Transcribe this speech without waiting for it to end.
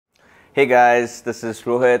Hey guys, this is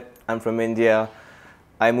Rohit. I'm from India.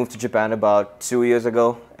 I moved to Japan about 2 years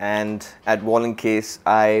ago, and at Wahl+Case,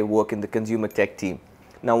 I work in the consumer tech team.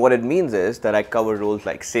 Now, what it means is that I cover roles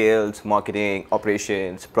like sales, marketing,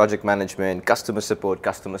 operations, project management, customer support,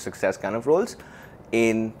 customer success kind of roles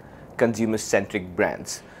in consumer-centric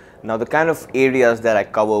brands. Now, the kind of areas that I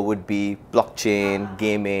cover would be blockchain,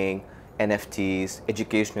 gaming, NFTs,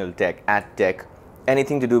 educational tech, ad tech,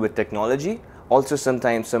 anything to do with technology. Also,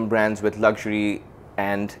 sometimes some brands with luxury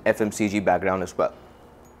and FMCG background as well.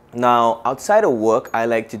 Now, outside of work, I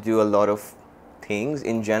like to do a lot of things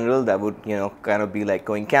in general that would, kind of be like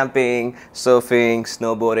going camping, surfing,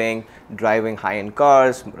 snowboarding, driving high-end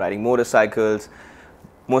cars, riding motorcycles,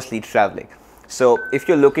 mostly traveling. So if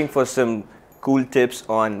you're looking for some cool tips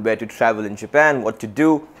on where to travel in Japan, what to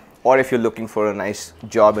do, or if you're looking for a nice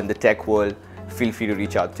job in the tech world, feel free to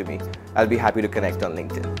reach out to me. I'll be happy to connect on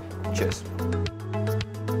LinkedIn. Cheers.